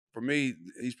for me,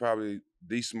 he's probably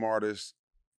the smartest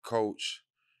coach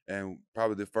and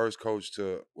probably the first coach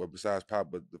to, well, besides Pop,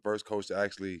 but the first coach to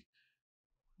actually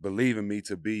believe in me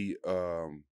to be a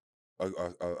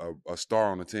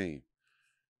star on the team.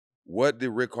 What did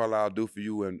Rick Carlisle do for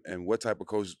you, and what type of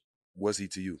coach was he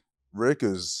to you? Rick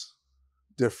is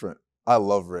different. I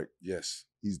love Rick. Yes.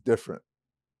 He's different.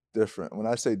 Different. When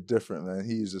I say different, man,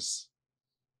 he's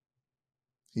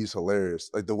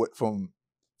hilarious. Like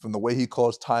from the way he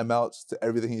calls timeouts to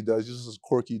everything he does, he's just a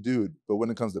quirky dude. But when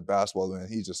it comes to basketball, man,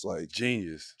 he's just like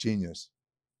Genius. Genius.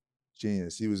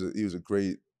 He was a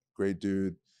great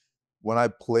dude. When I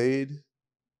played,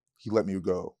 he let me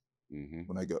go.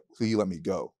 Mm-hmm. He let me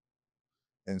go.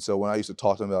 And so when I used to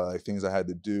talk to him about like things I had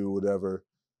to do, whatever,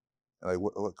 and like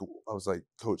what I was like,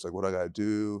 Coach, like what I gotta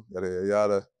do, yada yada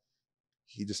yada.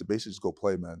 He just basically just go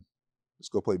play, man.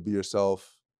 Just go play, be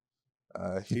yourself.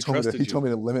 He told me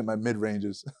to limit my mid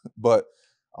ranges, but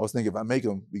I was thinking if I make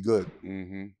him, we good.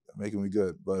 Mm-hmm. Make him, we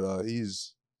good. But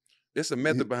it's a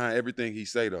method behind everything he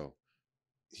say though.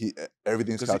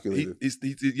 Everything's calculated. It's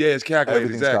calculated.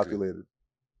 Everything's calculated.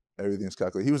 Everything's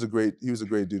calculated. He was a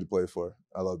great dude to play for.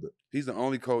 I loved it. He's the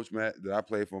only coach, Matt, that I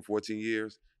played for 14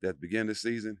 years that at the beginning of the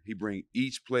season, he bring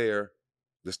each player,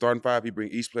 the starting five, he bring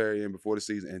each player in before the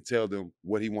season and tell them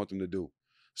what he wants them to do.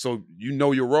 So you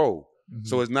know your role. Mm-hmm.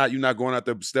 So it's not, you're not going out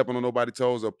there stepping on nobody's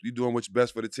toes, or you're doing what's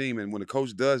best for the team. And when the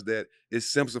coach does that, he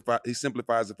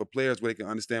simplifies it for players where they can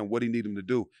understand what he needs them to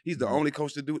do. He's the only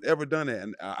coach to ever done that.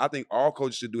 And I think all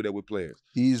coaches should do that with players.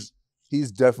 He's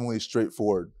definitely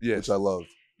straightforward, yes, which I love.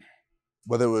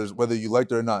 Whether you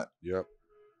liked it or not. Yep.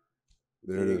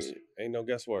 There it is. Ain't no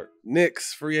guesswork.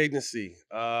 Knicks free agency.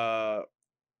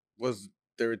 Was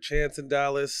there a chance in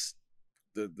Dallas?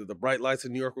 The bright lights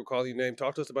in New York were calling your name.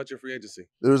 Talk to us about your free agency.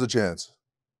 There was a chance.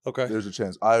 Okay. There's a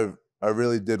chance. I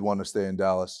really did want to stay in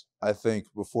Dallas. I think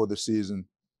before the season,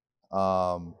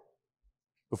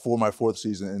 before my fourth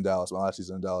season in Dallas, my last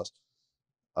season in Dallas,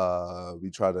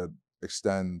 we tried to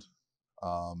extend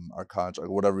our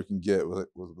contract, whatever we can get. Was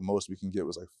the most we can get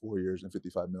was like 4 years and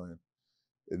 $55 million.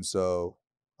 And so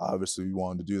obviously we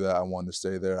wanted to do that. I wanted to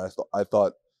stay there. I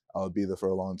thought I would be there for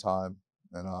a long time,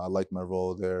 and I liked my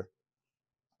role there.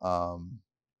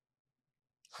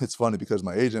 It's funny because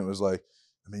my agent was like,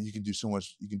 I mean, you can do so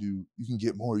much. You can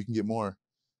get more. You can get more.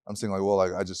 I'm saying like, well,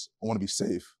 like I want to be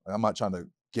safe. Like, I'm not trying to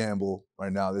gamble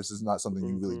right now. This is not something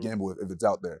you really gamble with if it's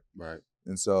out there. Right.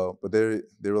 And so, but they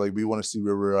were like, we want to see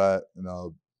where we're at,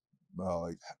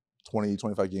 like 20,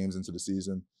 25 games into the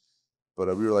season.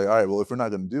 But we were like, all right, well, if we're not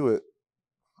going to do it,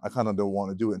 I kind of don't want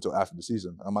to do it until after the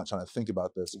season. I'm not trying to think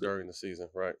about this. During the season,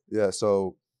 right. Yeah,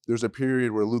 so there's a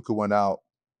period where Luka went out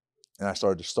and I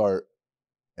started to start.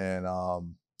 And I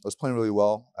was playing really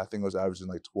well. I think I was averaging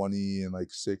like 20 and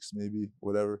like 6 maybe,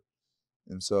 whatever.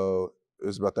 And so it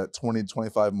was about that 20,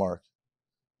 25 mark.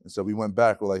 And so we went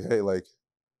back. We're like, hey, like,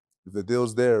 if the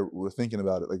deal's there, we're thinking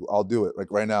about it. Like, I'll do it.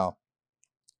 Like, right now.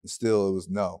 And still, it was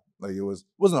no. Like, it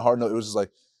wasn't a hard no. It was just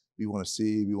like, we want to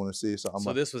see.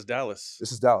 So this was Dallas.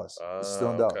 This is Dallas. It's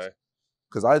still in Dallas. Okay.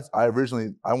 Because I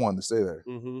originally wanted to stay there.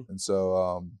 Mm-hmm. And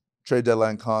so trade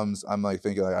deadline comes. I'm like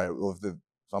thinking like, all right, well, if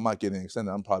I'm not getting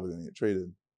extended, I'm probably going to get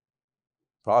traded.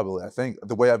 Probably. I think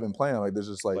the way I've been playing, like there's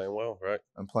just like playing well, right?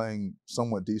 I'm playing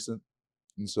somewhat decent,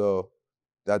 and so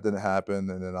that didn't happen.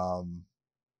 And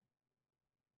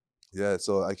then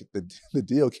so like the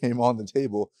deal came on the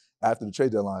table after the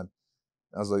trade deadline.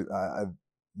 I was like,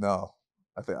 no,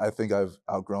 I think I've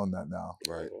outgrown that now.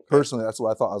 Right. Okay. Personally, that's what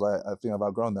I thought. I was like, I think I've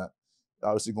outgrown that.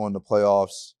 Obviously, going to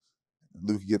playoffs,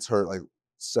 Luka gets hurt like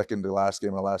second to last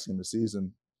game or last game of the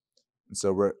season, and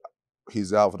so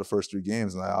he's out for the first 3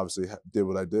 games, and I obviously did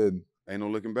what I did. Ain't no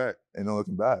looking back.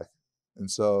 And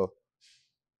so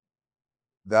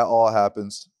that all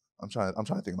happens. I'm trying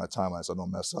to think of my timeline so I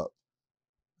don't mess up.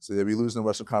 So we lose in the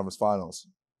Western Conference Finals.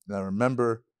 And I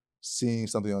remember seeing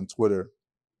something on Twitter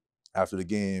after the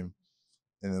game,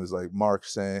 and it was like Mark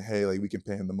saying, hey, like we can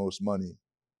pay him the most money.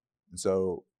 And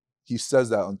so he says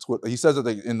that on Twitter. He says it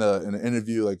like in the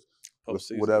interview, like with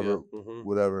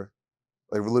whatever,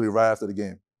 like literally right after the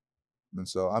game. And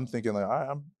so I'm thinking like, all right,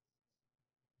 I'm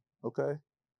okay.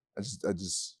 I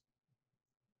just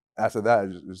after that,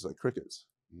 it was like crickets.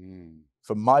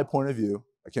 From my point of view,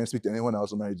 I can't speak to anyone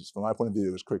else. Just from my point of view,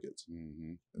 it was crickets.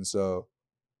 Mm-hmm. And so,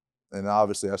 and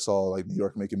obviously I saw like New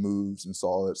York making moves and saw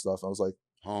all that stuff. I was like,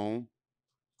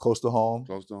 close to home,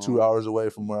 2 hours away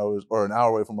from where I was, or an hour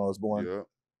away from where I was born.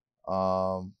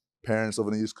 Yeah. Parents live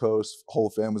on the East Coast, whole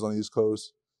family's on the East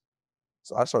Coast.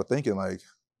 So I started thinking like,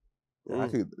 yeah,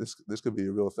 this could be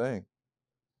a real thing.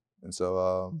 And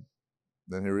so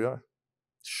then here we are.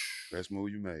 Best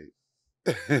move you made.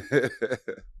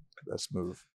 Best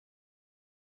move.